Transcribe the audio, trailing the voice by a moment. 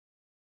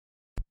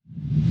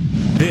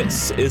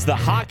This is the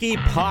Hockey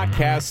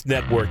Podcast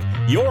Network,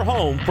 your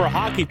home for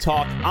hockey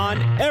talk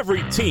on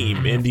every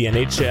team in the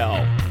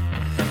NHL.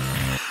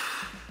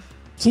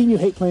 Team you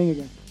hate playing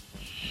against?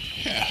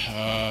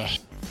 I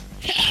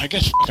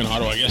guess fucking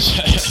Ottawa, I guess.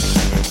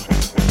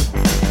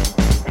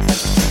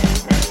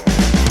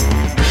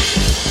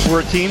 We're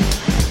a team.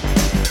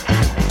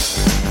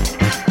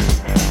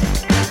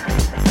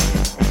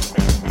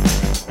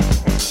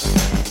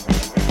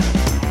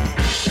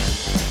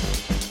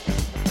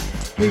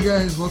 Hey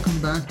guys,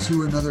 welcome back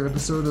to another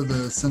episode of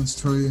the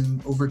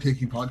Centurion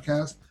Overtaking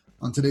Podcast.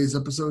 On today's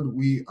episode,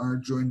 we are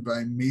joined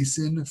by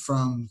Mason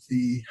from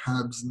the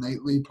Habs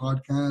Nightly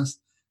podcast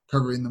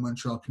covering the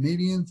Montreal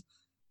Canadiens.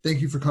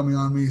 Thank you for coming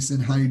on, Mason.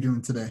 How are you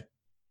doing today?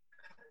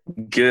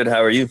 Good.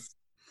 How are you?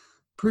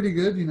 Pretty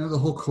good. You know, the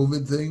whole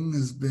COVID thing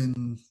has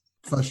been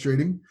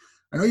frustrating.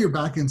 I know you're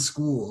back in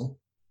school,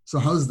 so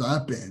how's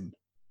that been?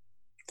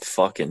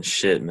 Fucking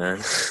shit,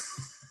 man.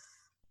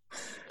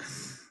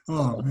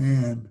 Oh,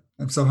 man.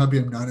 I'm so happy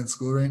I'm not in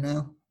school right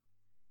now.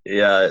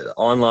 Yeah,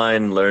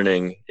 online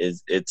learning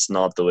it's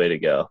not the way to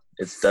go.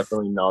 It's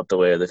definitely not the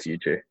way of the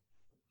future.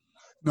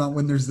 Not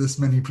when there's this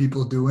many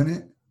people doing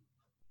it?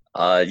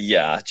 Like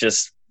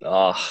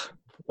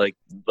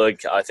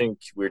I think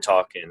we were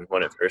talking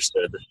when it first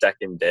started, the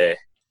second day,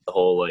 the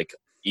whole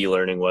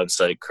e-learning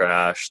website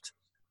crashed.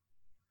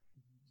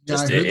 Yeah,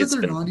 I heard that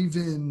they're not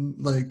even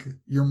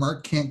your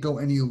mark can't go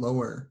any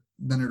lower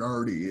than it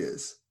already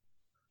is.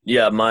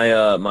 Yeah, my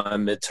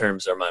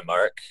midterms are my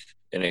mark,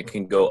 and it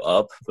can go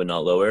up but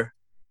not lower.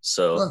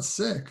 So that's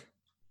sick.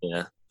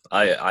 Yeah,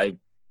 I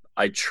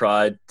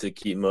tried to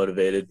keep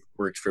motivated.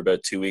 Worked for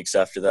about 2 weeks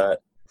after that.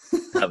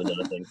 Haven't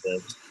done a thing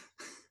since.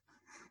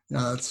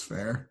 Yeah, that's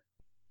fair.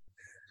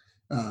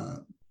 I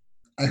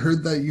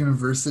heard that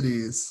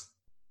universities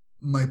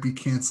might be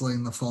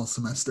canceling the fall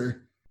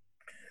semester.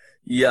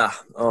 Yeah.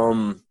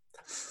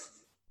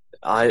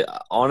 I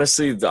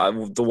honestly,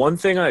 the one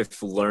thing I've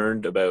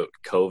learned about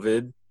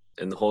COVID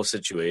and the whole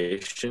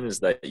situation is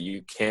that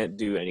you can't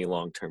do any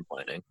long-term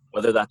planning,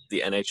 whether that's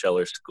the NHL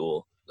or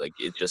school.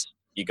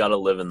 You got to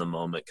live in the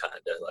moment, kind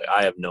of.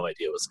 I have no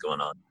idea what's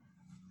going on.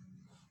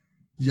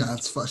 Yeah,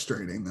 it's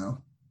frustrating though.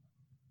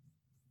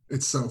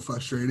 It's so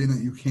frustrating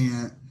that you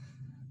can't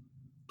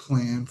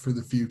plan for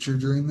the future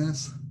during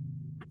this.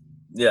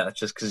 Yeah,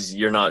 just because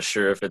you're not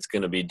sure if it's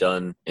going to be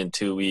done in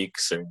 2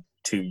 weeks or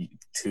two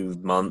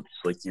months.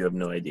 You have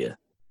no idea.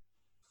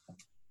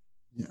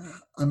 Yeah,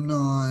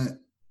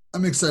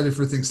 I'm excited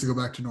for things to go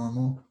back to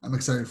normal. I'm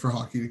excited for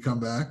hockey to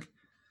come back,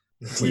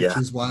 which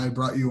is why I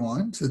brought you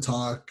on to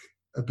talk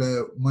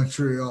about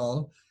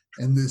Montreal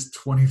and this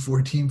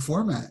 2014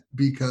 format,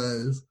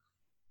 because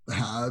the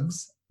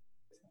Habs,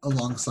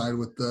 alongside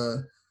with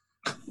the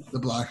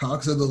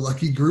Blackhawks, are the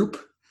lucky group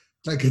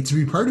that get to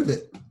be part of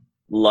it.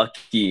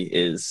 Lucky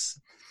is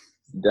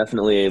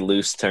definitely a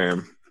loose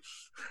term.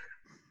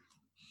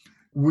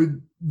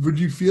 Would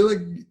you feel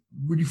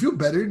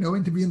better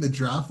knowing to be in the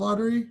draft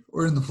lottery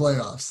or in the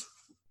playoffs?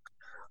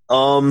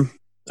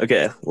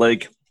 Okay,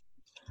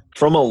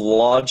 from a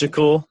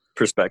logical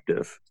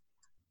perspective,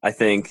 I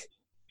think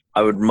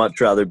I would much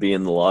rather be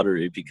in the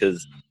lottery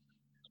because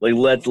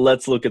let's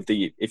look at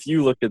if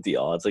you look at the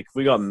odds, if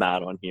we got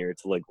Matt on here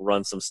to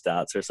run some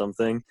stats or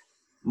something,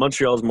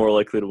 Montreal's more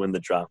likely to win the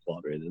draft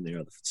lottery than they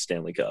are the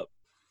Stanley Cup.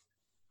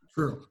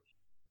 True.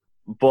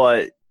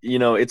 But,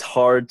 it's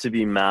hard to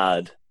be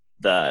mad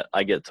that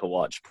I get to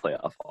watch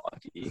playoff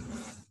hockey.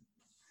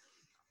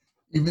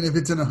 Even if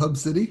it's in a hub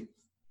city?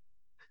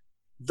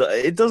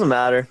 It doesn't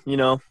matter,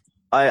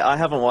 I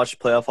haven't watched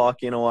playoff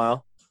hockey in a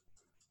while.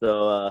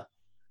 So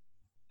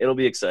it'll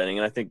be exciting,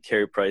 and I think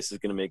Carey Price is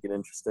going to make it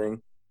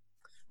interesting.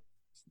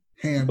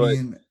 Hey,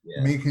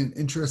 make it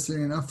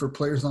interesting enough for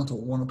players not to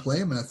want to play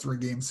him in a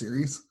 3-game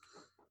series.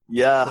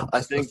 Yeah,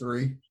 I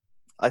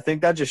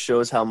think that just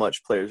shows how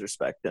much players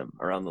respect him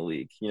around the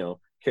league.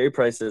 Carey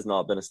Price has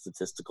not been a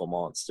statistical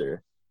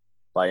monster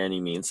by any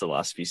means the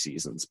last few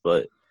seasons,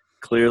 but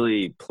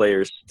clearly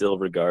players still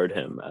regard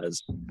him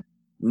as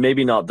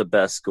maybe not the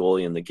best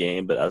goalie in the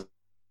game, but as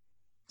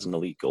an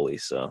elite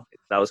goalie. So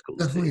that was cool.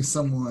 Definitely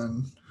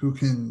someone who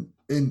can,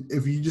 and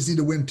if you just need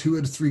to win 2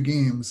 out of 3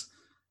 games,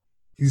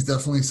 he's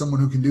definitely someone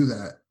who can do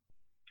that.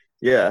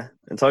 Yeah,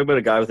 and talk about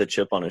a guy with a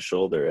chip on his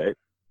shoulder, right?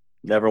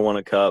 Never won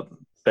a cup,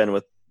 been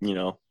with,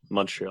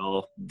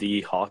 Montreal,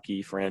 the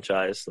hockey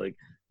franchise.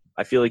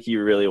 I feel like he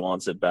really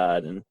wants it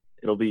bad, and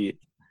it'll be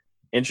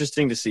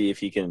interesting to see if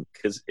he can,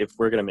 because if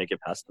we're going to make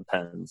it past the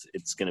Pens,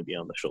 it's going to be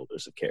on the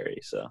shoulders of Carey.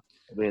 So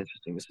it'll be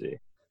interesting to see.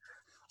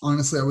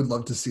 Honestly, I would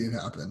love to see it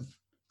happen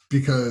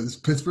because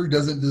Pittsburgh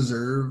doesn't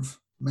deserve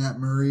Matt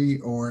Murray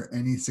or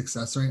any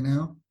success right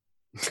now.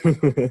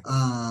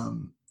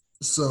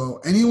 So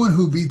anyone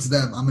who beats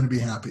them, I'm going to be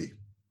happy.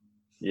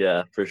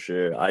 Yeah, for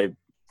sure.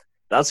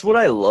 That's what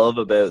I love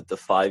about the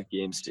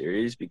 5-game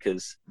series,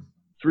 because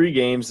 3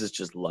 games is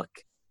just luck.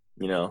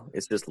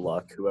 It's just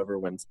luck. Whoever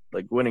wins,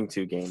 winning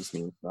 2 games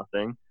means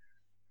nothing.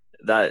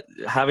 That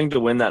having to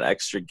win that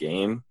extra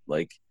game,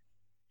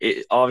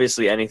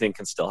 obviously anything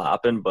can still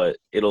happen, but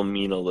it'll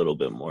mean a little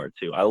bit more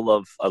too. I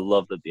love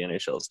that the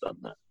NHL has done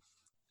that.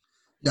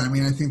 Yeah, I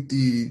mean, I think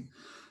the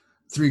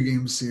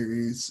 3-game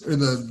series or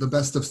the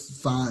best of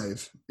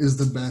 5 is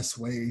the best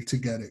way to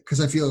get it, because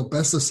I feel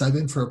best of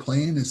 7 for a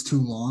play-in is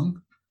too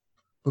long,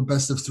 but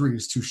best of 3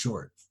 is too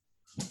short.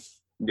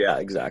 Yeah,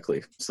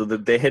 exactly. So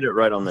they hit it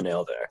right on the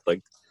nail there.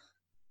 Like,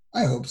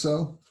 I hope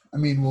so. I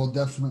mean, we'll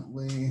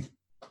definitely,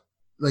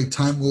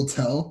 time will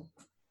tell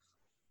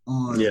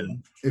on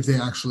if they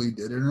actually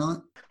did it or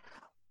not.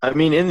 I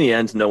mean, in the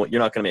end, no, you're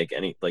not going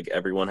to make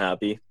everyone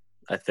happy.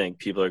 I think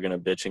people are going to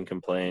bitch and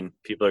complain.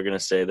 People are going to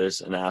say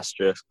there's an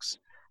asterisk.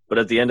 But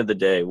at the end of the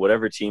day,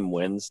 whatever team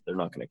wins, they're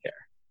not going to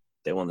care.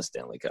 They won the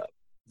Stanley Cup.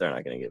 They're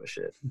not going to give a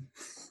shit.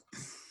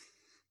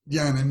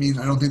 Yeah, and I mean,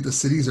 I don't think the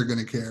cities are going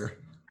to care.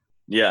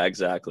 Yeah,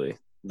 exactly.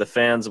 The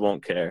fans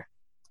won't care.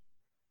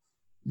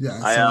 Yeah,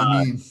 so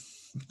I mean,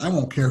 I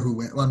won't care who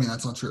wins. Well, I mean,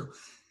 that's not true.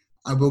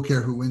 I will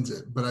care who wins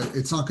it, but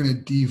it's not going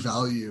to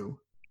devalue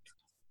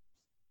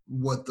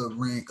what the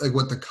rank,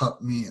 what the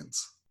cup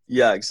means.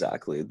 Yeah,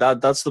 exactly.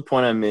 That's the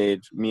point I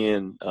made. Me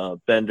and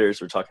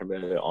Benders were talking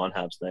about it on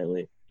Habs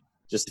Nightly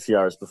just a few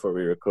hours before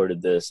we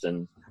recorded this,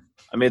 and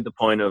I made the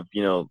point of,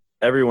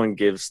 everyone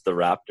gives the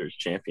Raptors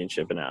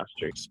championship an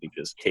asterisk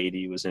because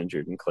KD was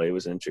injured and Clay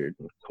was injured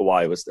and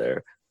Kawhi was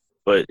there.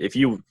 But if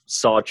you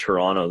saw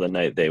Toronto the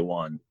night they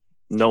won,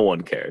 no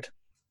one cared.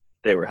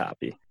 They were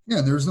happy.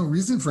 Yeah, there was no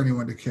reason for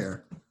anyone to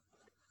care.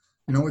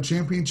 A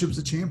championship's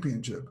a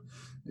championship.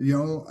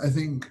 I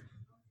think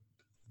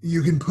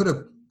you can put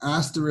a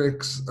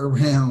asterisk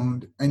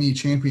around any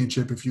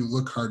championship if you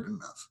look hard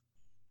enough.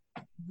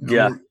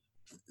 Yeah.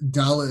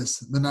 Dallas,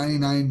 the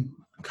 99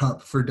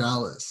 Cup for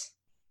Dallas.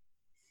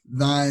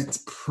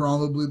 That's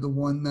probably the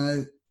one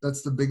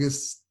that's the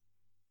biggest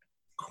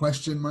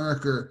question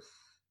mark or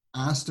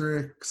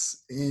asterisk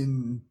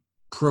in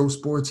pro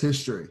sports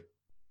history.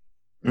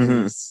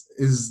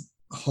 Is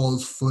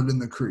Hall's foot in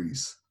the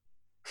crease.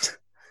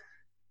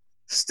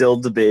 Still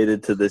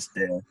debated to this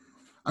day.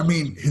 I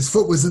mean, his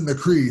foot was in the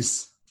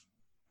crease.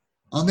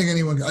 I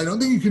don't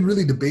think you can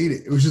really debate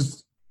it. It was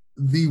just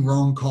the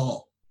wrong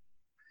call.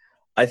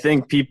 I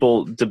think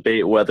people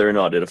debate whether or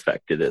not it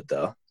affected it,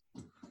 though.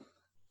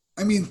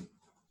 I mean,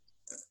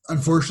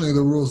 unfortunately,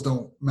 the rules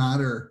don't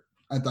matter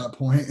at that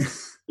point.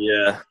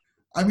 Yeah.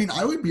 I mean,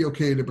 I would be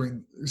okay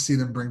to see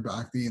them bring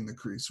back the in the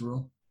crease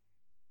rule.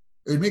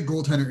 It would make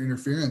goaltender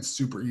interference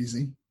super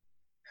easy.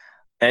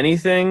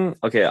 Anything?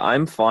 Okay,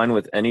 I'm fine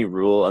with any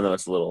rule. I know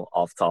it's a little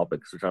off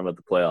topic because we're talking about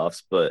the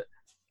playoffs, but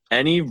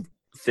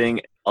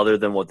anything other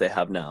than what they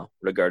have now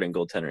regarding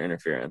goaltender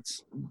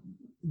interference.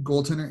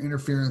 Goaltender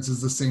interference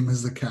is the same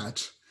as the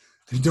catch.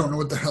 They don't know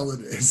what the hell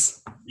it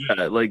is.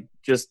 Yeah,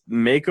 just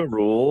make a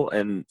rule,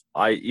 and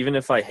even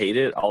if I hate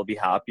it, I'll be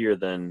happier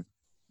than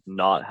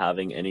not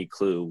having any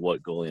clue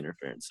what goal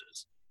interference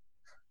is.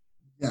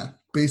 Yeah,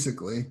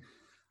 basically.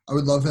 I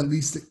would love at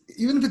least,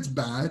 even if it's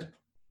bad,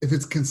 if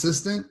it's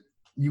consistent,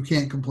 you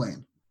can't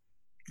complain.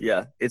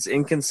 Yeah, it's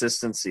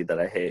inconsistency that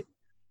I hate.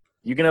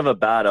 You can have a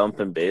bad ump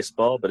in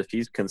baseball, but if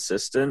he's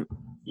consistent,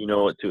 you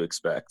know what to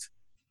expect.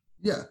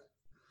 Yeah.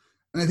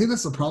 And I think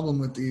that's the problem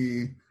with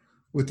the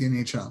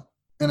NHL.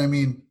 And I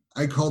mean,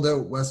 I called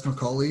out Wes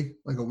McCauley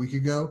a week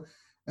ago,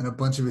 and a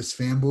bunch of his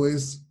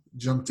fanboys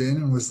jumped in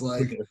and was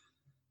like,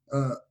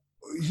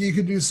 he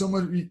could do so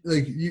much,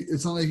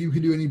 it's not like you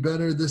could do any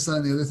better, this, that,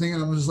 and the other thing.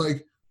 And I was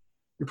like,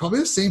 you're probably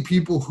the same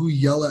people who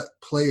yell at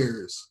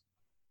players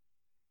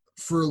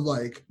for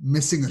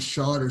missing a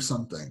shot or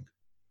something.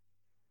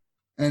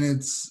 And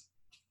it's,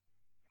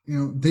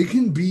 they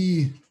can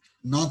be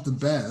not the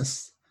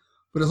best,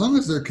 but as long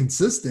as they're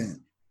consistent,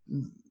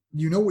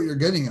 you know what you're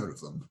getting out of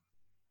them.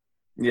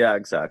 Yeah,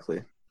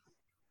 exactly.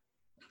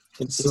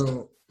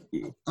 So,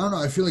 I don't know.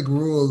 I feel like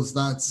rules,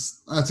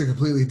 that's a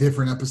completely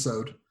different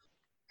episode.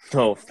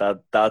 Oh,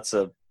 that's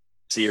a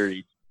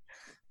series.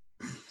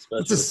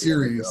 It's a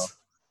series.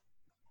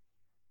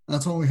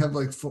 That's when we have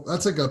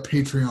that's like a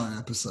Patreon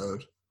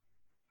episode.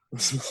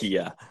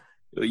 Yeah.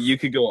 You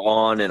could go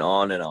on and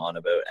on and on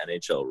about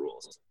NHL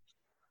rules.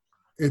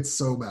 It's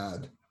so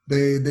bad.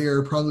 They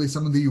are probably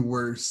some of the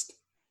worst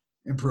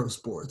in pro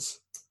sports.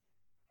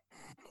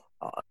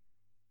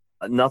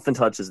 Nothing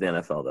touches the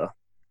NFL, though.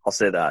 I'll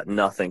say that.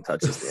 Nothing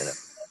touches the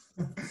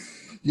NFL.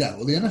 Yeah,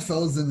 well, the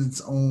NFL is in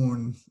its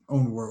own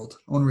world,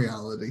 own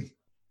reality.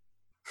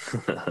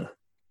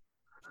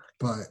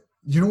 But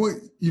you know what?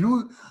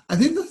 I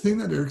think the thing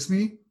that irks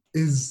me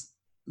is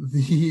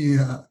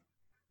the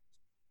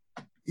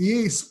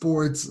EA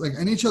Sports,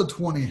 NHL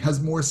 20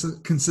 has more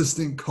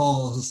consistent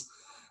calls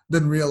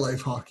than real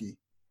life hockey.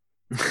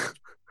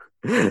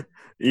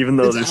 Even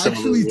though it's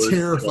actually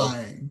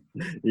terrifying.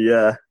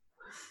 Yeah.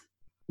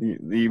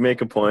 You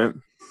make a point.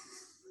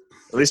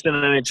 At least in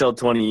NHL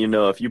 20,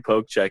 if you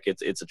poke check,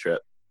 it's a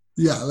trip.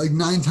 Yeah,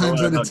 9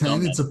 times out of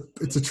 10,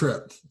 it's a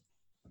trip.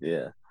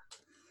 Yeah.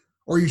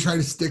 Or you try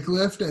to stick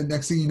lift, and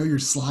next thing you know, you're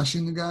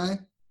slashing the guy,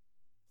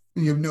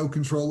 and you have no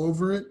control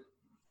over it.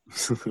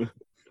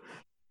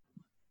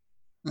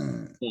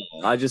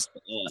 I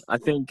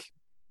think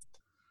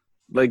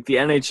like the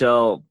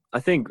NHL, I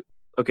think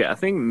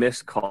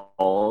missed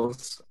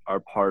calls are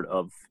part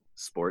of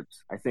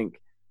sports. I think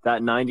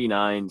that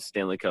 99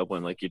 Stanley Cup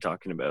win, like you're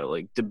talking about,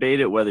 like debate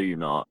it whether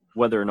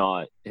or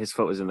not his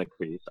foot was in the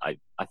crease. I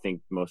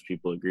think most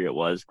people agree it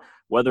was.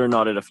 Whether or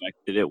not it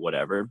affected it,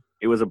 whatever.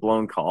 It was a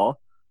blown call.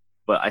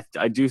 But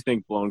I do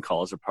think blown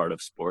calls are part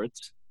of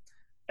sports.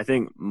 I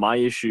think my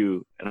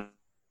issue, and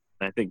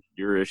I think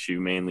your issue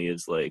mainly,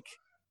 is like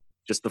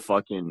just the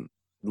fucking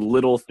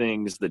little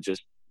things that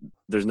just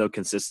there's no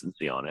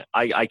consistency on it.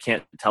 I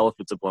can't tell if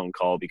it's a blown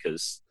call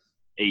because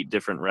 8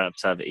 different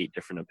refs have 8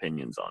 different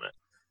opinions on it.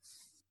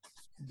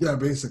 Yeah,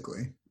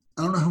 basically.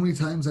 I don't know how many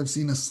times I've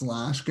seen a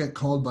slash get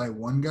called by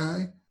one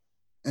guy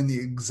and the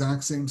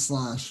exact same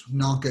slash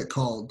not get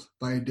called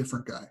by a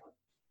different guy.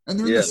 And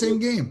they're in the same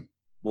game.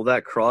 Well,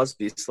 that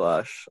Crosby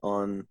slash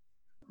on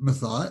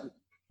Methot?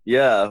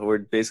 Yeah, where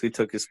it basically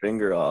took his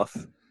finger off.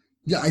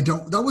 Yeah, I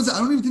don't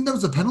even think that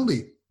was a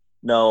penalty.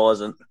 No, it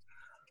wasn't.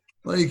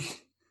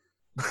 Like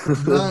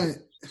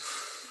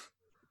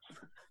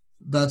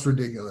that's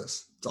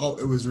ridiculous.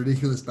 It was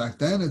ridiculous back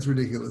then. It's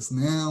ridiculous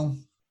now.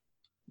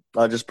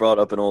 I just brought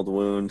up an old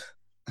wound.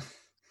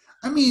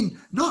 I mean,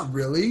 not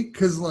really,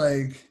 because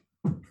like.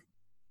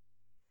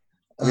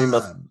 I mean,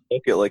 look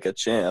it like a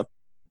champ.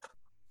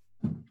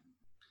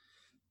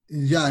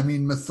 Yeah, I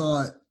mean,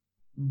 Methot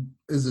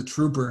is a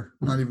trooper.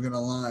 Not even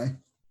gonna lie.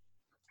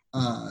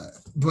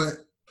 But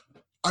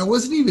I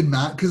wasn't even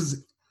mad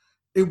because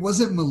it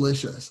wasn't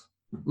malicious.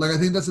 Like, I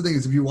think that's the thing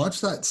is if you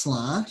watch that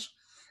slash,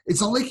 it's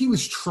not like he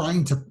was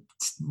trying to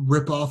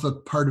rip off a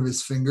part of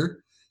his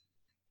finger.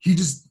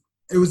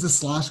 It was a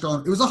slash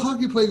gone. It was a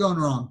hockey play gone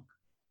wrong.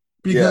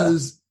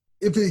 Because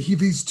if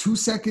he's 2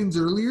 seconds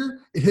earlier,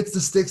 it hits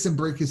the sticks and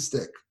break his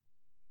stick.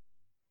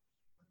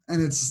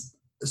 And it's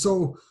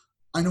so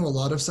I know a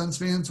lot of Sens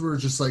fans were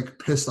just like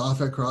pissed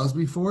off at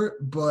Crosby for it,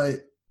 but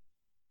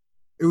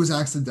it was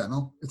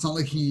accidental. It's not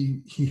like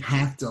he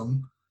hacked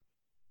him.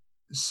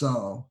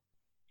 So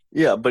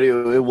yeah, but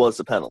it was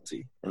a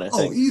penalty, and I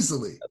think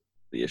easily that's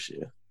the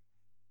issue.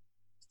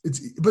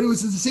 But it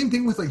was the same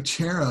thing with like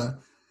Chara.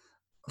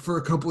 For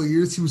a couple of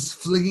years, he was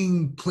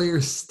flinging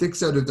players'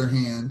 sticks out of their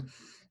hand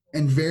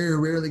and very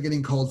rarely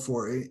getting called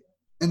for it.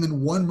 And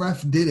then one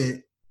ref did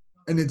it,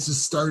 and it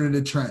just started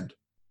a trend.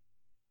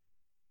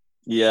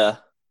 Yeah.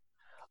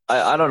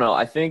 I don't know.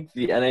 I think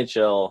the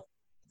NHL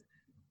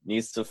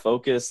needs to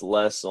focus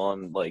less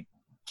on, like,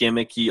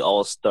 gimmicky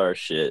all-star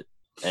shit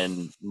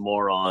and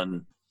more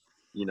on,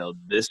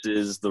 this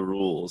is the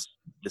rules.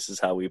 This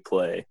is how we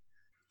play.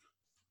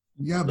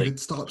 Yeah, but it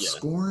stopped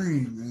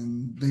scoring,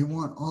 and they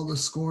want all the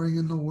scoring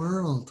in the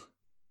world.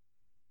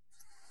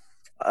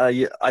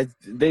 They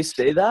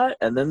say that,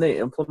 and then they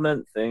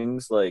implement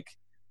things like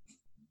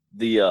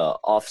the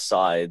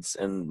offsides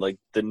and like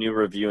the new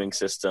reviewing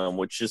system,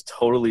 which just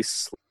totally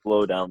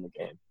slow down the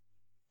game.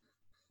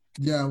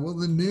 Yeah, well,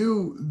 the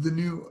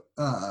new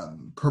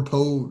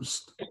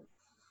proposed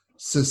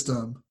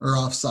system or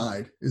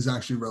offside is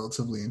actually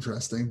relatively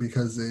interesting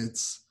because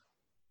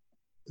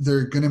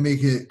they're going to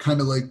make it kind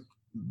of like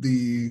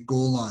the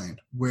goal line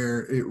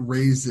where it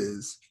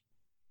raises,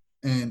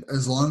 and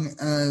as long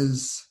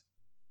as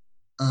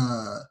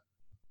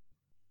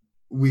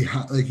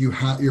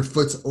your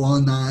foot's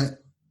on that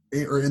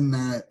or in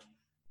that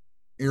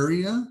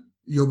area,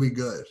 you'll be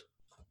good.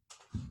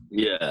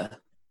 Yeah.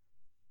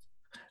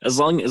 As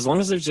long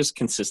as there's just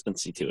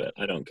consistency to it,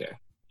 I don't care.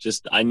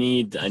 Just I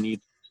need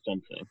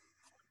something.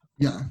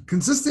 Yeah,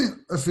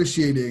 consistent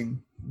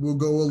officiating will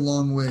go a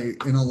long way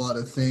in a lot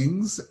of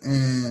things,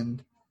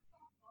 and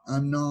I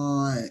don't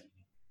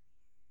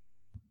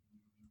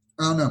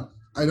know.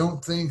 I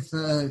don't think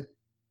that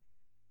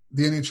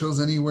the NHL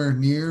is anywhere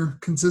near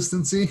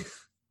consistency,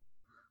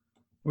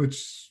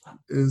 which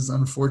is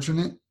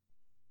unfortunate.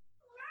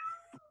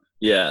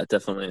 Yeah,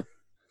 definitely.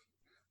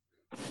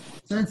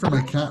 Sorry for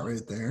my cat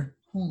right there.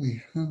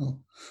 Holy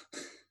hell.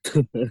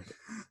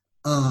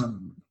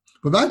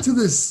 But back to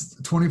this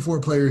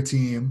 24-player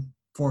team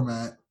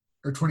format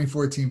or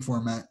 24-team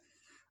format.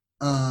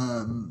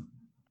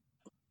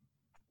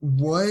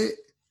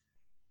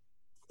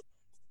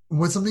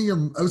 What's something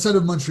you're outside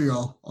of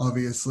Montreal,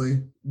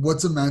 obviously?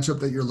 What's a matchup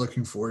that you're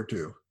looking forward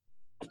to?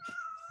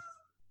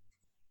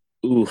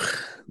 Ooh,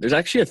 there's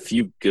actually a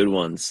few good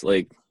ones.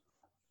 Like,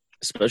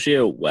 especially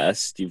out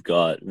west, you've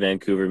got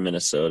Vancouver,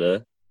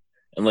 Minnesota,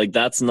 and like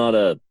that's not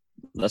a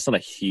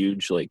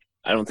huge, like,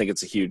 I don't think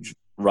it's a huge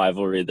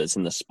rivalry that's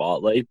in the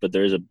spotlight, but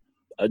there's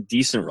a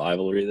decent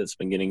rivalry that's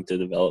been getting to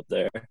develop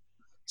there. So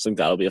I think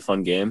that'll be a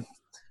fun game,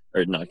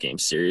 or not game,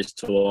 series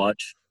to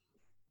watch.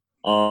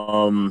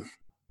 I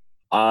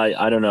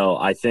don't know.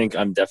 I think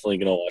I'm definitely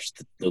going to watch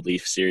the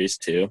Leaf series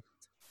too.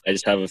 I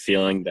just have a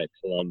feeling that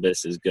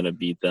Columbus is going to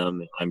beat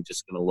them. I'm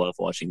just going to love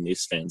watching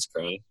Leafs fans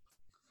cry.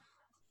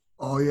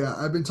 Oh, yeah.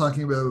 I've been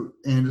talking about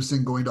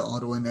Anderson going to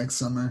Ottawa next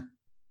summer.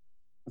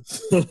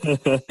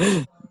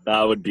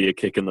 That would be a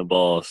kick in the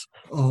balls.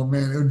 Oh,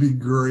 man. It would be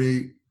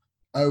great.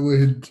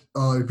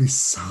 It'd be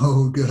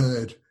so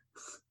good.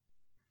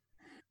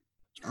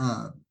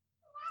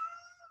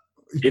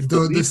 If the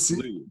Leafs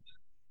lose,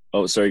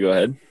 oh, sorry, go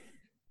ahead.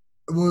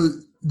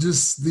 Well,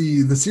 just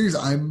the series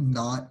I'm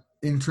not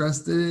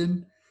interested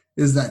in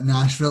is that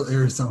Nashville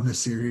Arizona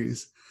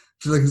series.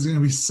 I feel like it's going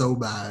to be so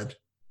bad.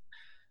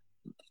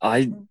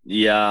 I think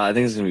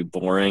it's going to be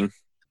boring.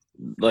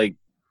 Like,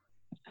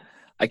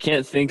 I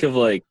can't think of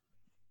like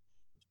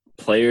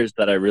players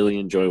that I really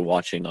enjoy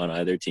watching on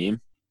either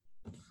team.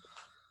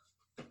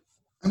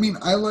 I mean,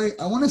 I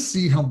want to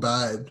see how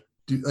bad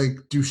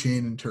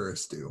Duchesne and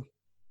Turris do.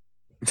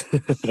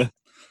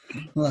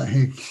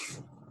 Like,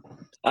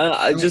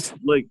 I just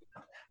like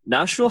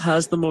Nashville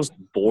has the most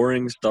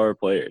boring star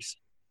players.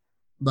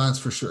 That's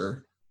for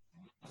sure.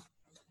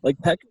 Like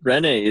Pekka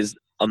Rinne is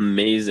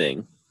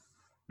amazing,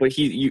 but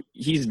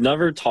he's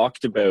never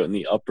talked about in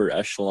the upper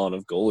echelon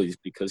of goalies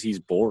because he's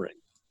boring.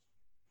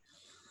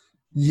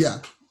 Yeah,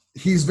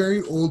 he's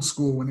very old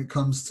school when it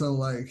comes to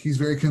like he's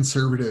very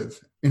conservative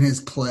in his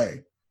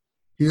play.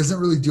 He doesn't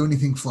really do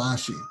anything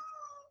flashy,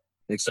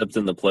 except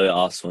in the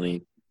playoffs when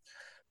he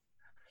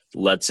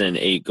lets in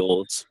 8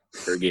 goals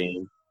per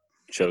game,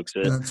 chokes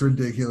it. That's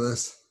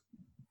ridiculous.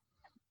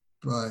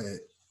 But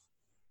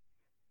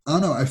I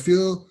don't know. I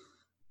feel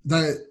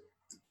that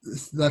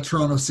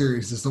Toronto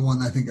series is the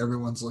one I think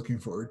everyone's looking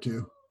forward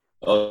to.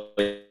 Oh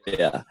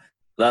yeah,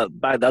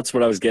 that's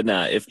what I was getting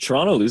at. If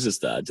Toronto loses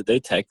that, they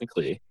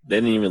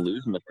didn't even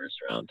lose in the first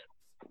round.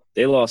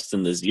 They lost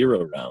in the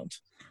 0 round.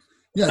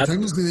 Yeah,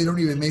 technically they don't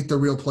even make the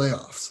real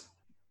playoffs.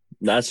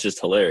 That's just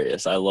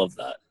hilarious. I love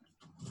that.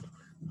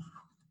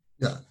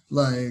 Yeah,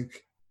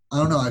 like I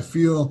don't know. I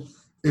feel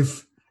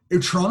if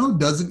Toronto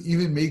doesn't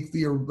even make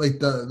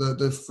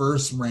the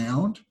first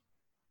round,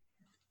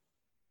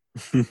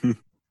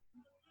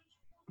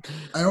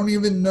 I don't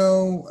even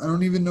know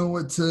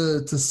what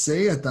to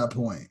say at that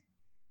point.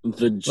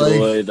 The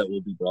joy that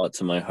will be brought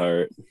to my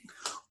heart.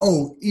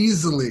 Oh,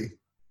 easily.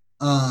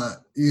 But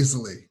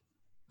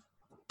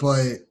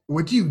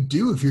what do you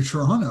do if you're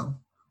Toronto?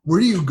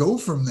 Where do you go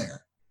from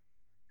there?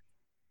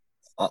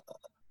 I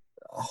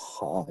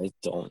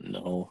don't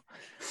know.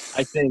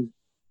 I think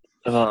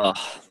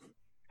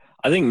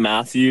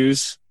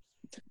Matthews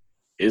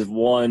is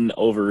 1,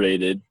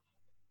 overrated,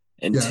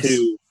 and yes.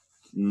 2,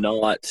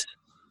 not,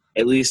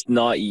 at least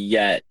not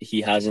yet. He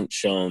hasn't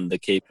shown the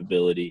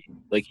capability.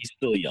 Like, he's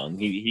still young.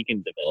 He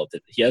can develop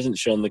it. He hasn't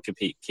shown the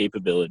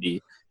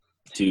capability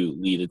to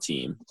lead a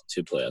team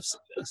to playoff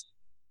success.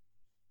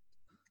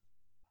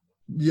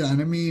 Yeah,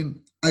 and I mean,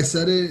 I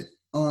said it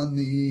on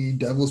the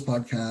Devils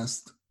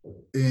podcast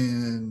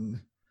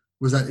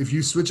was that if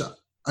you switch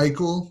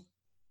Eichel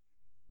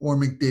or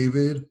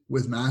McDavid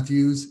with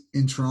Matthews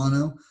in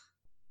Toronto,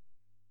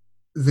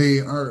 they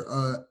are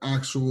an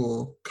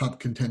actual cup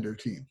contender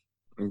team.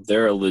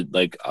 They're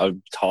a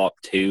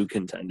top 2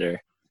 contender.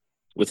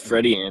 With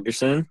Freddie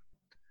Anderson,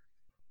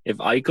 if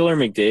Eichel or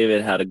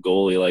McDavid had a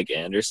goalie like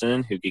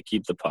Anderson who could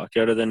keep the puck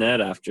out of the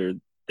net after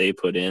they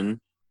put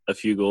in a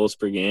few goals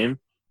per game,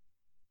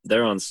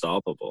 they're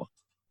unstoppable.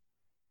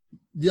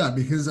 Yeah,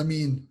 because I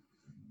mean,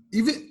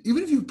 even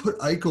if you put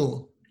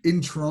Eichel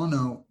in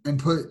Toronto and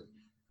put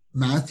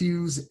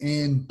Matthews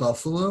in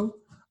Buffalo,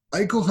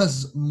 Eichel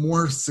has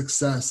more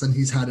success than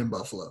he's had in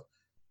Buffalo.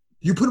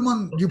 You put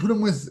him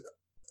with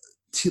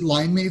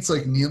line mates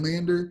like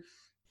Nylander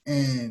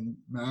and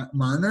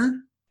Marner,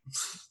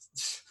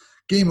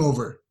 game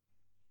over.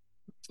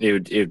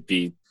 It would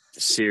be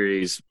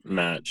series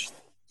match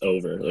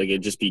over. Like,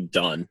 it'd just be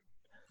done.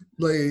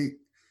 Like,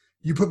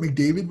 you put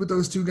McDavid with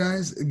those 2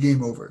 guys,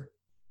 game over.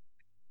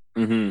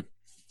 Mm-hmm.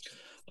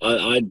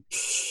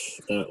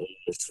 That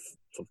was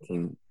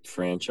fucking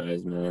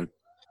franchise, man.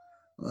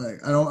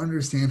 Like, I don't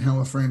understand how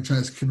a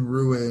franchise can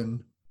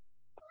ruin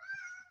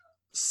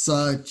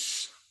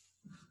such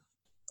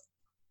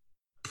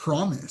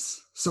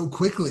promise so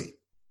quickly.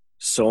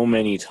 So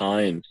many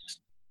times.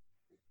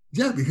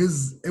 Yeah,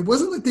 because it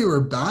wasn't like they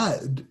were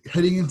bad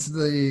heading into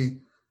the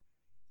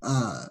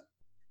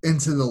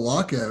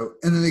lockout,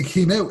 and then they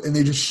came out and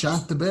they just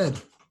shot the bed.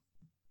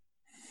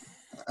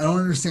 I don't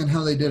understand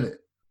how they did it.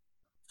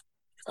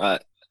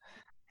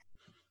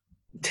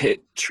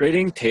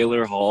 Trading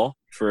Taylor Hall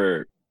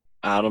for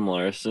Adam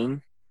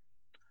Larson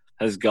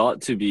has got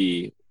to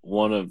be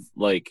one of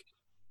like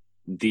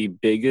the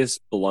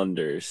biggest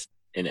blunders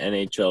in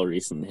NHL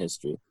recent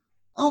history.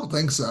 I don't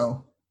think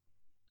so.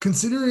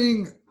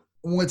 Considering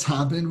what's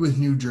happened with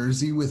New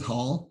Jersey with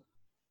Hall,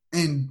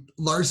 and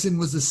Larson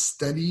was a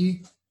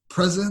steady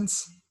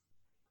presence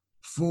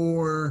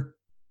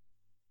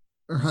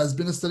has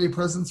been a steady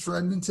presence for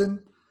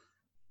Edmonton.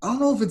 I don't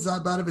know if it's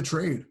that bad of a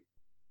trade.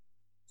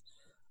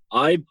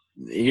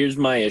 Here's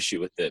my issue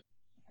with it.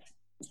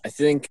 I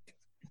think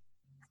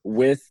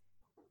with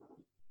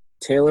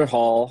Taylor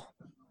Hall,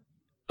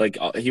 like,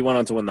 he went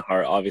on to win the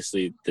Hart.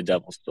 Obviously, the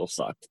Devils still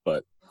sucked,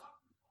 but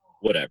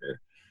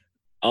whatever.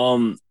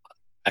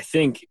 I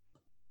think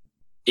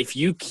if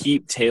you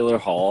keep Taylor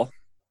Hall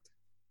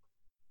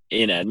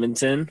in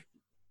Edmonton,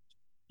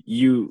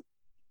 you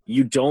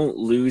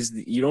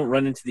don't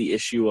run into the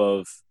issue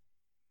of,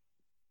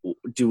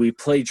 do we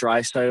play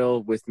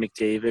Draisaitl with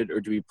McDavid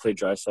or do we play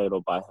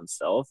Draisaitl by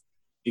himself?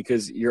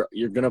 because you're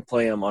going to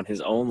play him on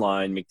his own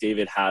line.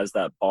 McDavid has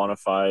that bona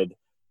fide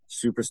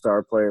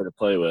superstar player to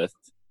play with.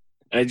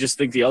 And I just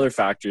think the other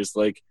factors,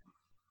 like,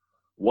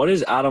 what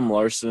is Adam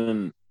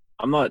Larson?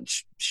 I'm not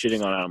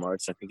shitting on Adam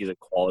Larson. I think he's a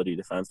quality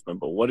defenseman,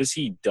 but what has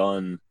he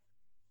done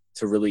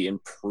to really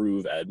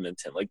improve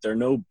Edmonton? Like, they're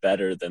no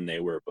better than they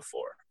were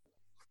before.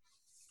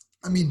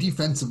 I mean,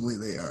 defensively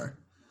they are.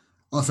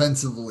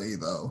 Offensively,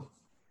 though.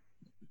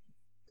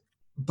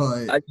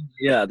 But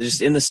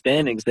just in the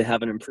standings, they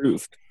haven't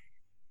improved.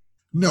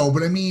 No,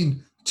 but I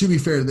mean, to be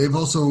fair, they've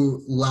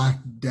also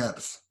lacked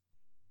depth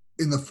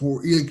in the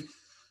four. Like,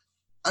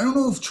 I don't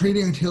know if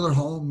trading Taylor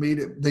Hall made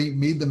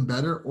them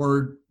better,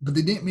 but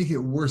they didn't make it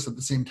worse at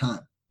the same time.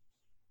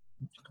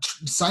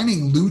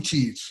 Signing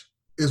Lucic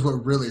is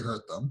what really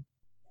hurt them.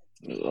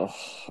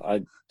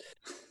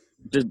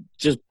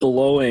 Just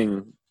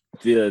blowing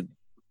the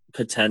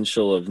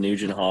potential of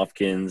Nugent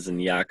Hopkins and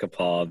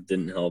Yakupov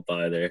didn't help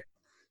either.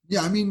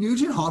 Yeah, I mean,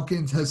 Nugent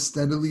Hopkins has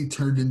steadily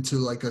turned into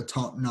like a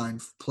top 9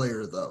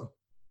 player, though.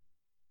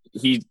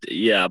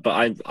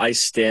 But I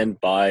stand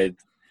by.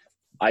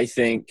 I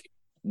think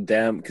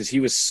them, because he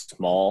was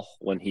small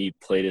when he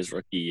played his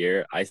rookie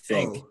year. I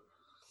think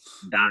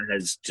that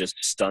has just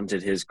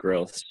stunted his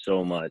growth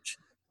so much.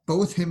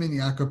 Both him and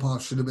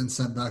Yakupov should have been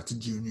sent back to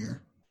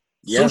junior.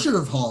 Yeah. So should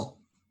have Hall.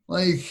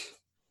 Like,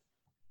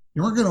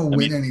 you weren't going to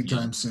win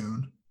anytime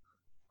soon.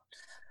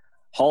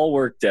 Hall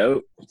worked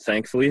out,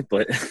 thankfully,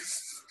 but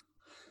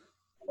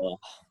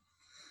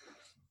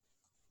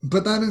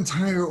But that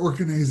entire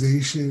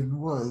organization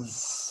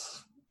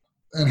was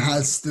and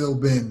has still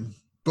been,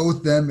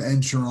 both them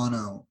and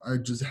Toronto are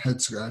just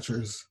head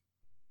scratchers.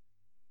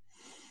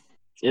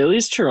 At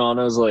least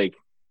Toronto's like,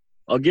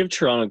 I'll give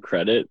Toronto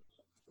credit.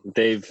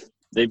 They've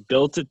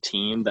built a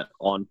team that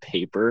on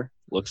paper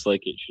looks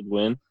like it should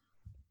win,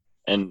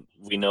 and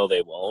we know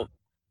they won't.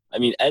 I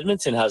mean,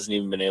 Edmonton hasn't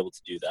even been able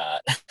to do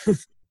that.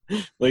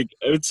 Like,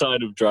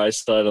 outside of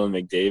Draisaitl and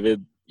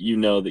McDavid, you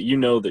know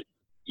that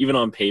even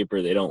on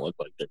paper they don't look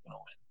like they're going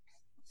to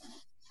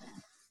win.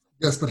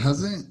 Yes, but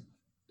hasn't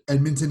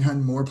Edmonton had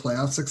more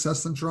playoff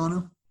success than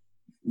Toronto?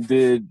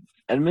 Did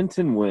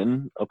Edmonton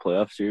win a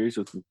playoff series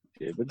with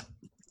McDavid?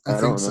 I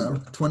think so.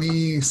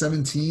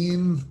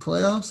 2017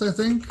 playoffs, I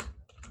think.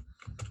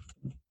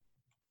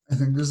 I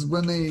think this is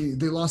when they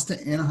lost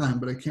to Anaheim,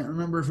 but I can't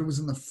remember if it was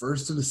in the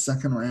first or the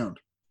second round.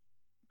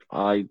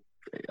 I'm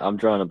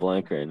drawing a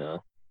blank right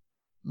now.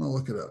 I'm going to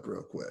look it up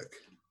real quick.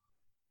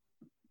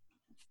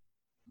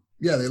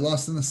 Yeah, they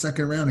lost in the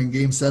second round in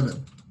Game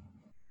 7.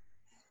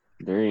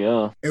 There you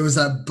go. It was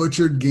that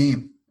butchered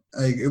game.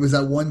 Like, it was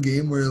that one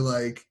game where,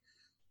 like,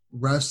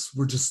 refs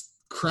were just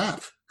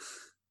crap.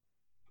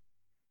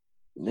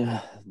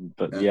 Yeah,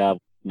 but yeah,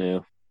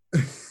 no.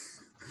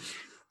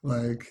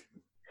 Like,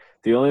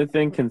 the only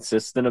thing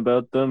consistent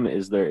about them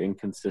is their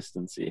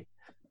inconsistency,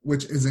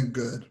 which isn't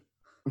good.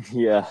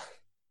 Yeah.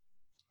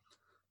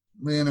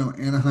 You know,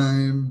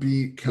 Anaheim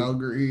beat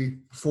Calgary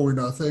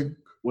 4-0.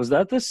 Was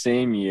that the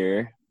same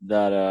year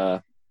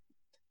that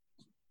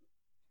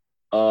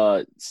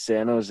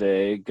San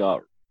Jose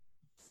got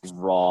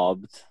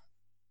robbed?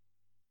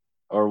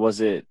 Or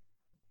was it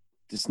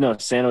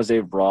San Jose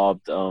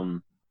robbed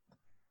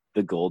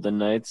the Golden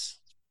Knights?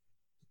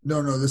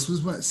 No, this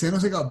was when San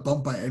Jose got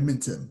bumped by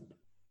Edmonton.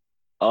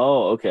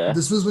 Oh, okay.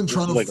 This was when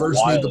Toronto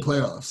first made the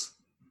playoffs.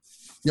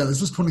 Yeah, this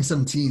was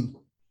 2017.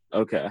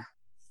 Okay.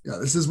 Yeah,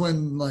 this is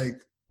when, like,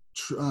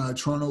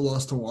 Toronto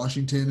lost to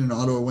Washington and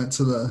Ottawa went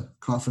to the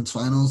conference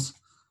finals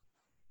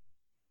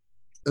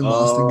and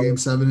lost in Game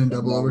 7 in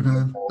double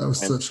overtime. That was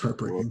such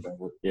heartbreaking.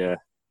 Yeah.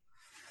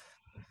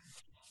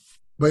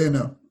 But,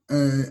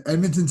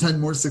 Edmonton's had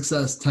more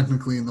success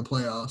technically in the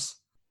playoffs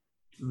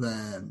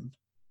than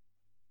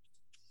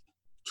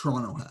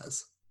Toronto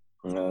has.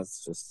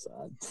 That's just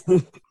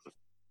sad.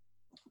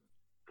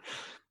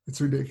 It's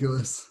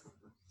ridiculous.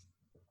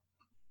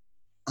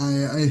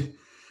 I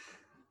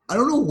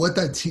don't know what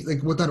that team,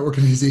 like, what that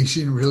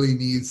organization really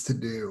needs to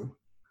do.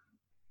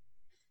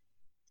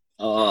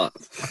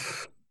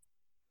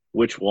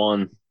 Which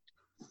one?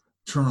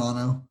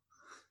 Toronto.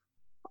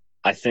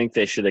 I think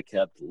they should have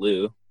kept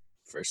Lou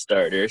for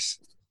starters.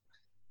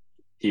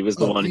 He was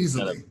the one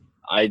easily.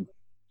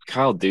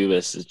 Kyle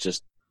Dubas is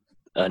just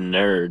a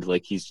nerd.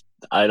 Like,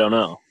 I don't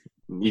know.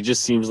 He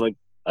just seems like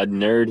a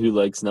nerd who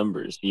likes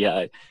numbers.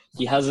 Yeah,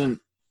 he hasn't.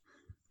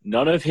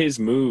 None of his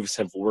moves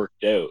have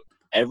worked out.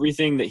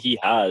 Everything that he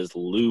has,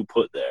 Lou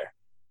put there.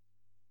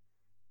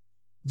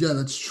 Yeah,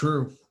 that's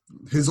true.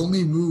 His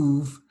only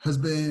move has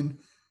been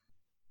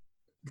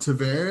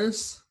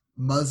Tavares,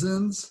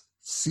 Muzzins,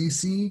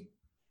 Ceci,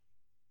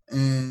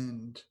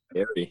 and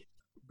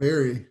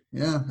Barry,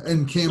 yeah,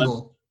 and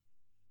Campbell.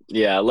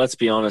 Let's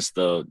be honest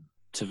though.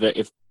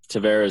 If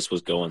Tavares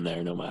was going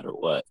there, no matter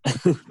what,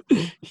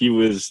 he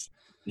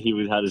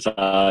had his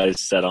eyes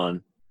set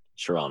on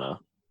Toronto,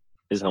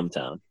 his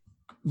hometown.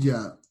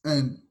 Yeah,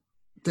 and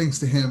thanks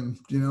to him,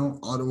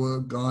 Ottawa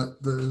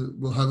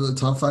will have the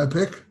top 5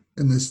 pick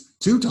in this,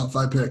 2 top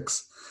 5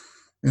 picks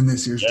in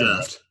this year's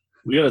draft.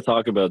 We got to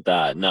talk about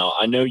that. Now,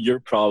 I know you're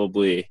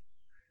probably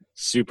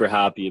super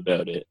happy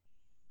about it.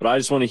 But I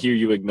just want to hear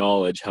you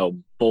acknowledge how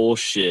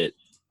bullshit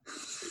it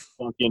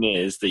fucking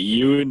is that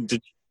you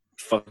and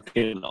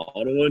fucking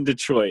Ottawa and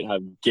Detroit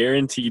have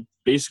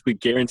basically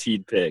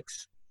guaranteed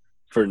picks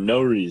for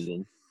no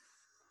reason.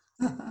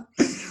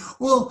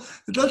 Well,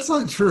 that's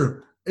not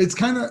true. It's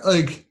kind of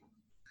like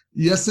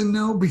yes and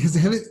no, because they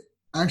haven't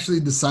actually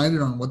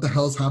decided on what the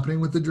hell's happening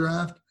with the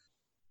draft.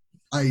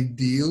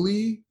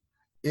 Ideally,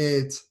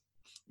 it's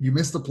you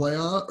miss the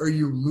playoff or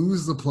you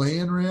lose the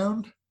play-in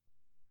round,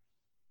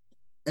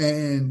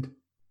 and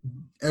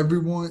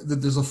everyone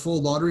that there's a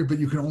full lottery, but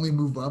you can only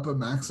move up a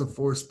max of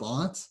 4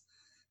 spots.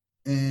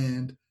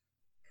 And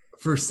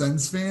for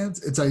Sens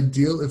fans, it's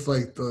ideal if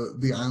like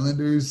the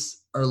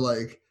Islanders are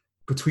like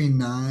between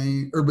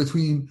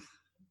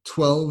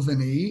 12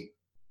 and 8,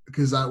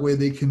 because that way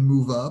they can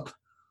move up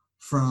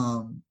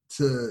from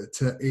to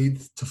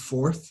 8th to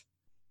 4th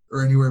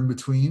or anywhere in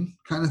between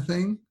kind of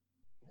thing.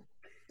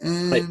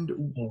 And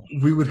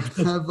we would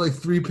have like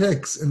 3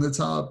 picks in the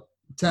top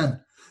 10.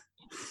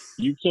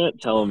 You can't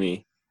tell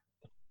me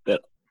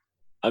that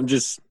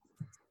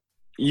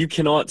you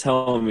cannot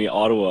tell me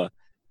Ottawa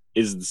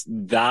is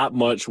that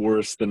much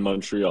worse than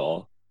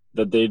Montreal,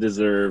 that they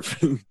deserve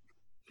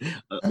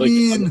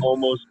an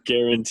almost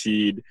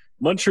guaranteed.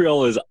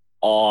 Montreal is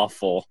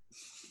awful.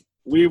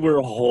 We were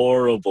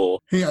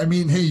horrible. Hey,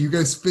 you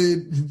guys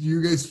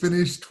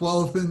finished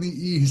 12th in the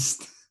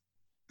East.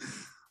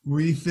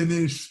 We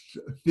finished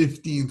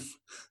 15th.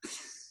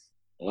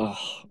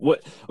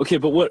 Okay,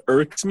 but what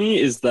irks me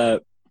is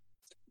that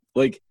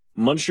like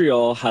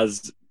Montreal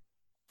has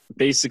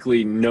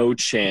basically no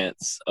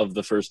chance of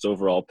the first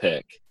overall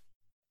pick,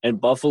 and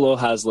Buffalo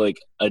has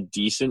like a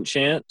decent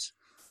chance.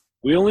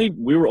 We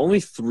were only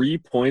 3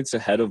 points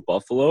ahead of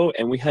Buffalo,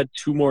 and we had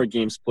 2 more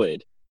games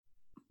played.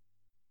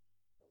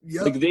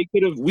 Yep. Like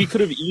we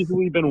could have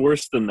easily been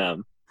worse than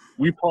them.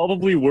 We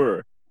probably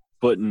were,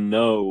 but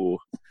no,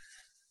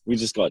 we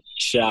just got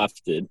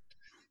shafted.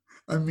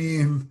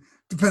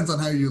 Depends on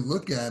how you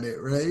look at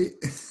it, right?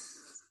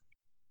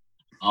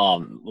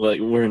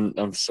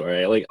 I'm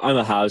sorry. Like, I'm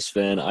a Habs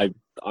fan.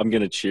 I'm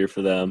gonna cheer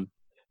for them,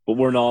 but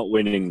we're not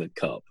winning the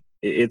cup.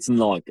 It's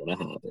not gonna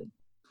happen.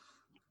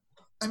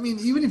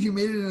 Even if you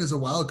made it in as a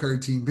wild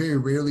card team, very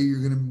rarely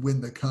you're gonna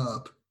win the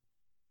cup.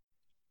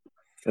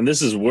 And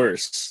this is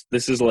worse.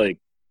 This is like,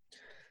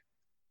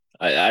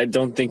 I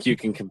don't think you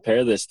can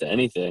compare this to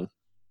anything.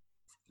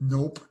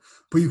 Nope.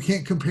 But you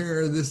can't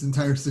compare this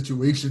entire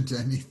situation to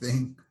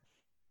anything.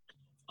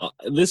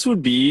 This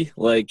would be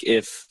like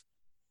if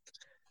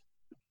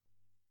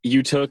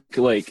you took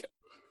like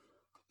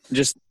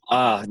just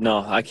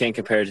no, I can't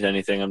compare it to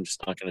anything. I'm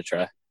just not going to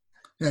try.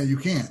 Yeah, you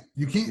can't.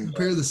 You can't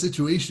compare the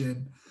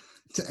situation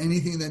to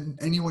anything that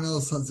anyone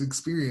else has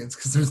experienced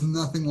because there's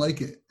nothing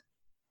like it.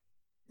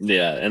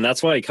 Yeah, and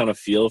that's why I kind of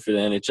feel for the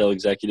NHL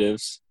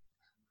executives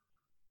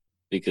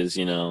because,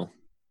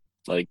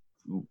 like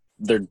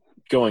they're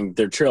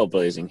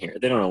trailblazing here.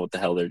 They don't know what the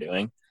hell they're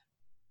doing.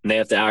 And they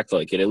have to act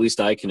like it. At least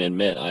I can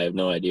admit I have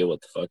no idea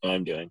what the fuck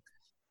I'm doing.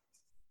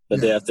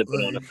 But they have to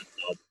put on a facade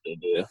that they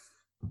do.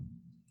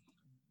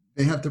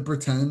 They have to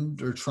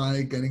pretend or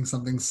try getting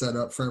something set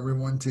up for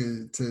everyone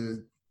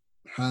to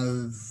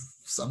have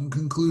some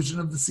conclusion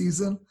of the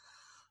season.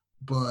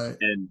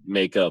 And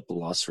make up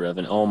lost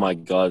revenue. Oh, my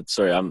God.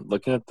 Sorry, I'm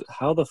looking at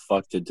how the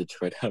fuck did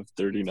Detroit have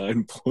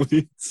 39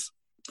 points?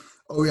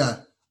 Oh, yeah.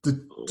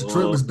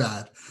 Detroit was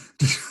bad.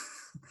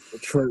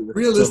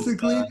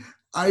 Realistically, so bad.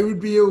 I would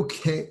be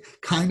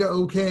kind of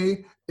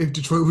okay if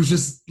Detroit was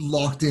just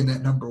locked in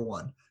at number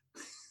 1.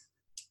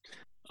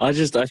 I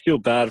feel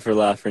bad for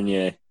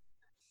Lafreniere.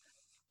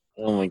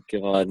 Oh, my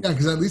God. Yeah,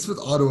 because at least with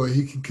Ottawa,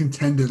 he can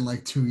contend in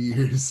like 2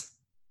 years.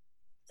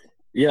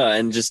 Yeah,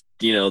 and just,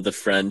 the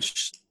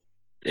French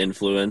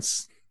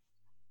influence.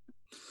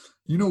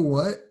 You know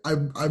what?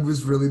 I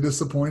was really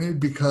disappointed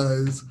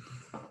because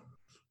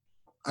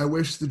I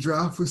wish the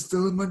draft was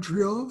still in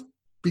Montreal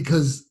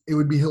because it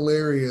would be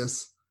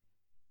hilarious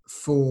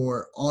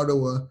for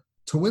Ottawa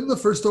to win the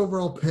first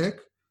overall pick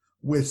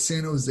with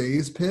San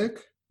Jose's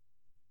pick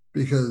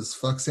because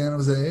fuck San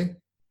Jose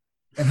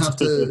and have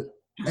to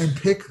and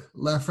pick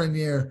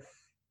Lafreniere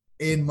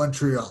in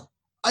Montreal.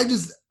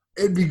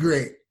 It'd be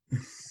great.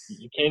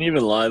 You can't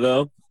even lie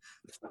though.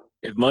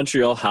 If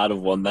Montreal had have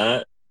won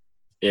that,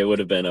 it would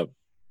have been a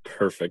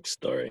perfect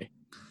story.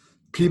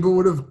 People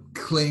would have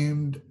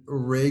claimed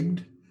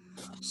rigged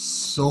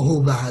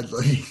so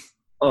badly.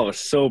 Oh,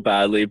 so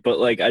badly.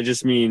 But, I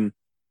just mean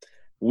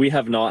we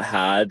have not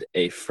had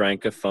a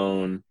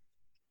francophone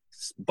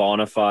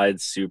bona fide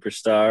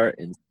superstar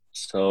in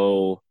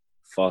so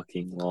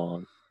fucking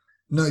long.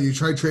 No, you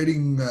tried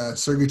trading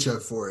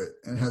Sergachev for it,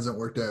 and it hasn't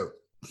worked out.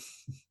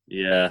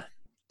 Yeah.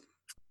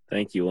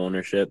 Thank you,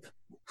 ownership.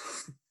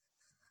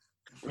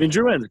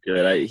 Drouin's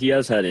good. He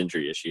has had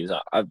injury issues.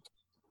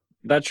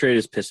 That trade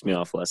has pissed me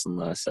off less and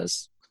less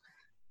as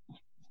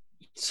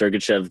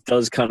Sergachev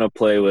does kind of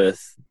play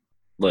with,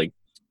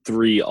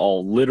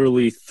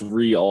 literally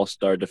three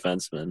all-star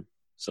defensemen.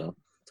 So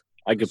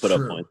I could put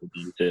up points with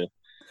you, too.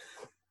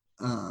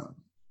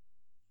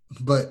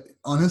 But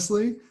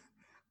honestly,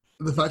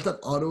 the fact that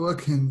Ottawa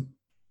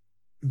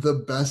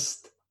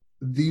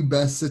the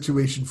best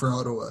situation for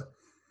Ottawa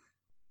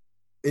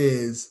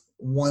is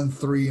 1,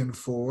 3, and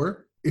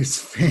 4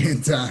 is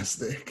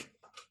fantastic.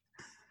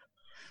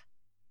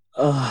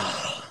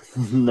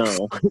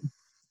 No.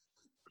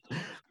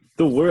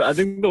 I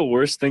think the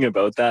worst thing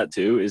about that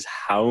too is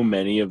how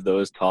many of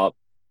those top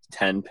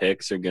 10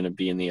 picks are going to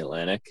be in the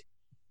Atlantic.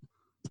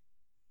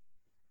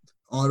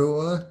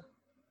 Ottawa,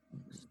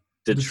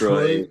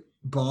 Detroit,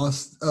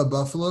 Boston,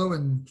 Buffalo,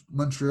 and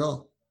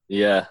Montreal.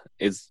 Yeah,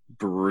 it's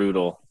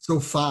brutal. So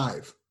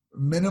 5,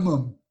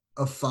 minimum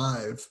of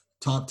 5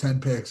 top 10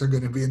 picks are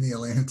going to be in the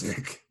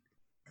Atlantic.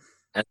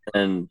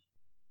 And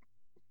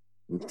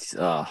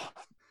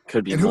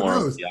could be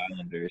more of the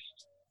Islanders.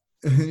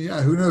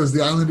 Yeah, who knows?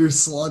 The Islanders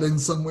slot in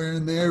somewhere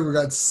in there. We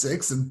got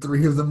 6 and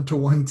 3 of them to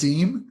one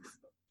team.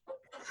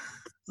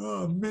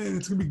 Oh, man,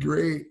 it's going to be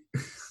great.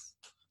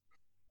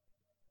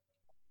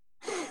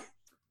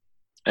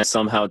 And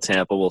somehow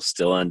Tampa will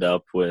still end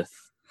up with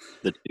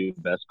the 2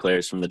 best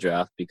players from the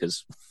draft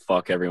because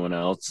fuck everyone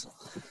else.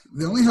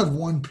 They only have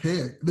 1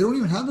 pick. They don't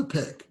even have a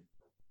pick.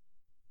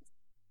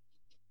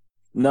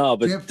 No,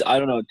 but I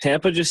don't know.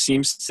 Tampa just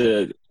seems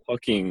to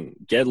fucking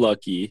get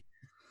lucky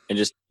and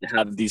just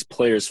have these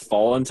players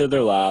fall into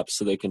their laps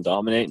so they can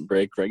dominate and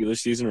break regular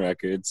season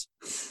records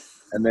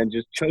and then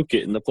just choke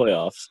it in the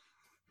playoffs.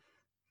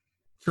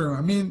 Sure.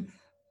 I mean,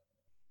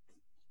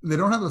 they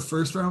don't have a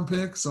first-round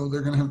pick, so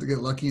they're going to have to get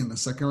lucky in the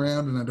second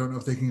round, and I don't know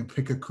if they can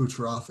pick a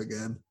Kucherov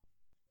again.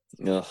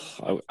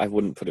 I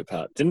wouldn't put it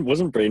past.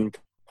 Wasn't Braden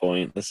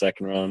Point the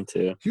second round,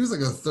 too? He was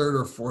like a third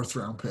or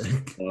fourth-round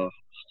pick.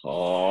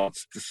 Oh,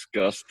 it's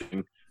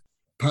disgusting.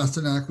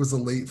 Pasternak was a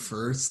late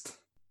first.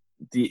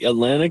 The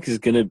Atlantic is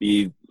going to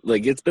be –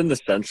 like, it's been the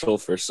Central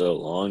for so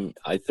long.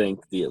 I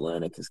think the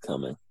Atlantic is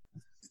coming.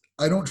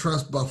 I don't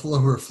trust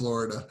Buffalo or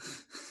Florida.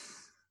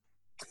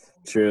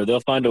 True. They'll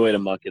find a way to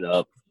muck it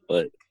up.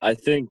 But I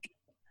think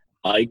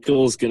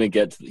Eichel's going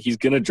to he's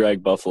going to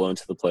drag Buffalo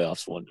into the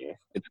playoffs one year.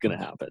 It's going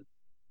to happen.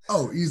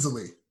 Oh,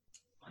 easily.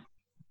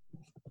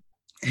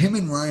 Him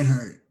and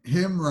Reinhart,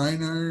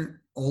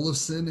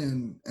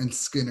 Olofsson, and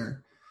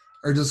Skinner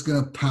are just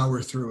going to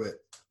power through it.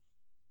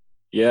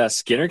 Yeah,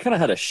 Skinner kind of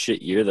had a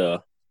shit year,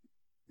 though.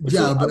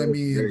 Yeah, but I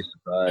mean, very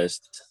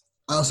surprised.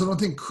 I also don't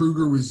think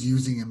Kruger was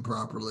using him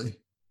properly.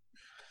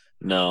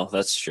 No,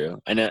 that's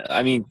true.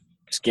 I mean,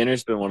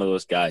 Skinner's been one of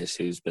those guys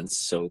who's been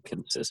so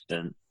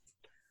consistent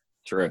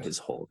throughout his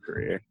whole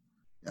career.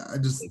 Yeah, I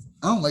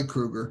don't like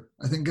Kruger.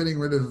 I think getting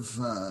rid of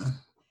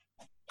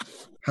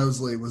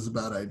Housley was a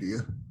bad idea.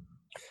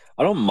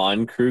 I don't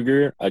mind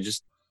Kruger.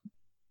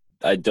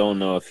 I don't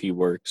know if he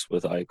works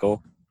with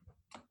Eichel.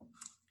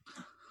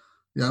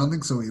 Yeah, I don't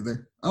think so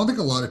either. I don't think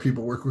a lot of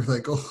people work with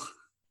Eichel.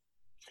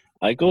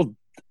 Eichel,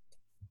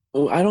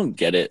 I don't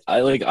get it.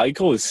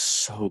 Eichel is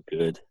so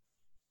good.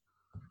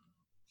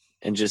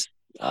 And just,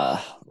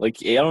 I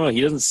don't know.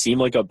 He doesn't seem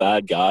like a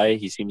bad guy.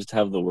 He seems to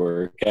have the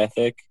work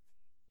ethic.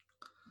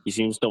 He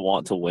seems to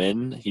want to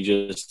win. I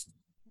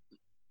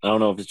don't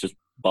know if it's just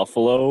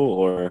Buffalo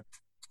or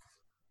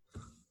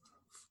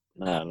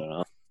I don't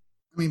know.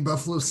 I mean,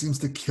 Buffalo seems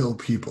to kill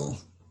people.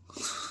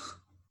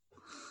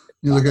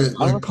 You look at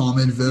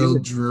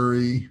Pominville,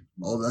 Drury,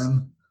 all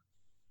them.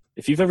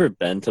 If you've ever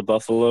been to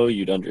Buffalo,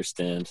 you'd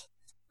understand.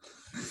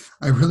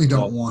 I really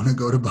don't want to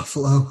go to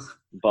Buffalo.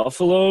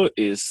 Buffalo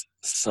is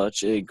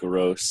such a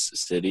gross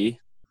city.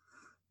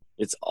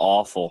 It's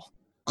awful.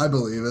 I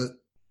believe it.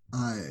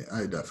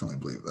 I definitely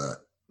believe that.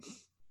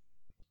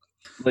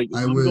 Like, if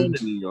I'm going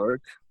to New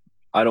York,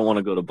 I don't want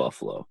to go to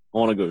Buffalo. I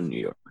want to go to New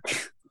York.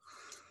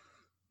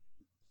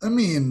 I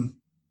mean,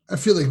 I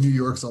feel like New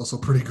York's also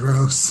pretty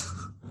gross.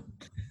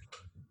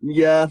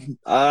 Yeah.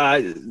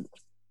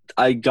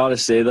 I gotta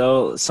say,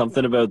 though,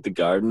 something about the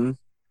Garden,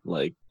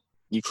 like,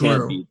 you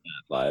can't beat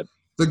that vibe.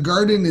 The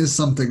Garden is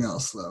something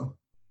else, though.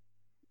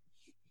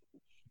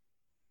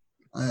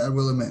 I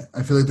will admit.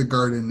 I feel like the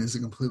Garden is a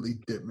completely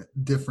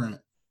different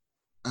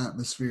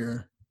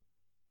atmosphere.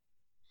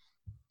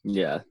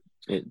 Yeah,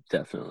 it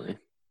definitely.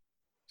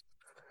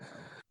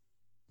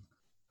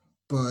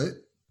 But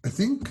I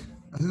think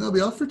that'll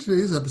be all for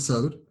today's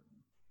episode.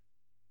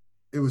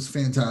 It was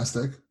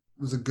fantastic. It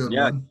was a good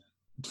one.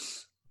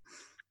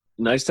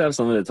 Nice to have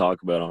something to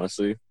talk about,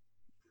 honestly.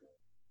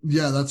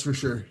 Yeah, that's for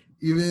sure.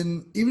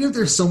 Even if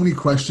there's so many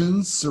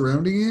questions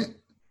surrounding it,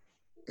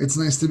 it's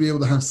nice to be able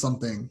to have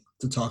something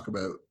to talk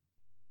about.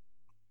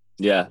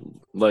 Yeah,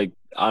 like,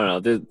 I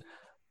don't know.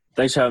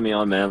 Thanks for having me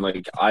on, man.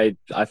 Like, I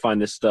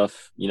find this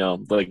stuff,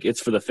 like,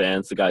 it's for the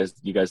fans,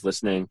 you guys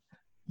listening.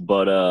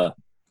 But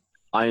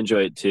I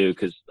enjoy it too,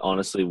 because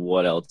honestly,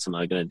 what else am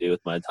I going to do with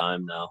my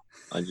time now?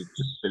 I just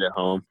sit at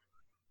home.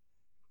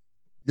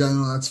 Yeah,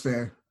 no, that's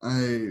fair.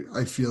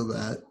 I feel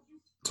that.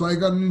 That's why I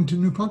got into a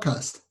new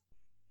podcast.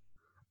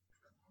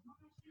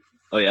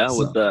 Oh, yeah?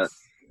 What's that?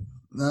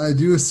 I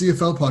do a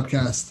CFL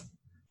podcast.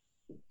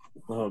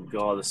 Oh,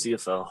 God, the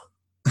CFL.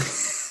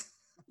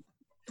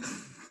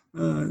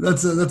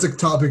 That's a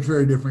topic for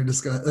a different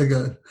discussion.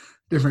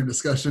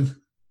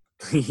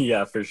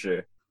 Yeah, for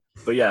sure.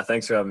 But yeah,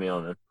 thanks for having me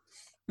on, man.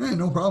 Yeah,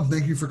 no problem.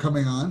 Thank you for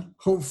coming on.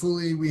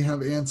 Hopefully we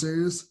have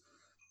answers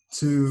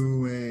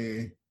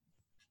to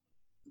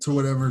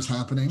whatever's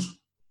happening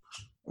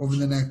over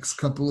the next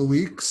couple of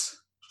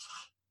weeks.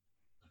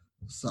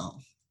 So,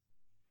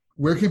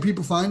 where can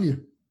people find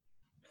you?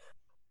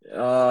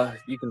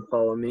 You can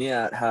follow me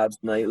at Habs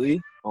Nightly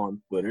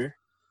on Twitter,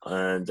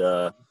 and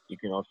you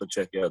can also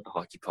check out the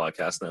Hockey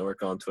Podcast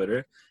Network on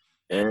Twitter.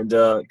 And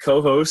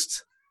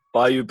co-host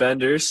Bayou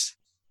Benders,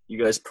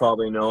 you guys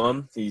probably know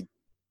him. He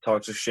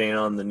talks with Shane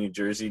on the New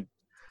Jersey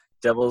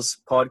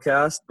Devils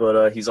podcast,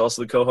 but he's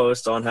also the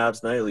co-host on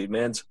Habs Nightly.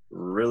 Man's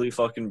really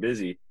fucking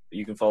busy.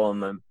 You can follow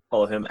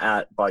him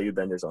at Bayou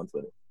Benders on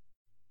Twitter.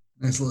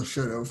 Nice little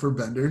shout out for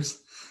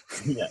Benders.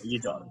 Yeah, you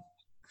got him.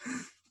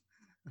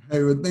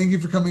 Hey, well, thank you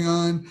for coming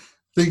on.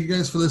 Thank you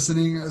guys for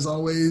listening. As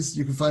always,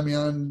 you can find me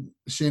on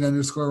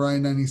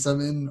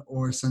Shane_Ryan97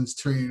 or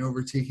Centurion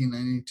Overtaking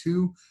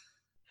 92.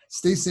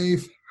 Stay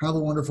safe. Have a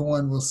wonderful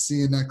one. We'll see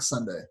you next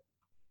Sunday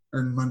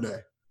or Monday.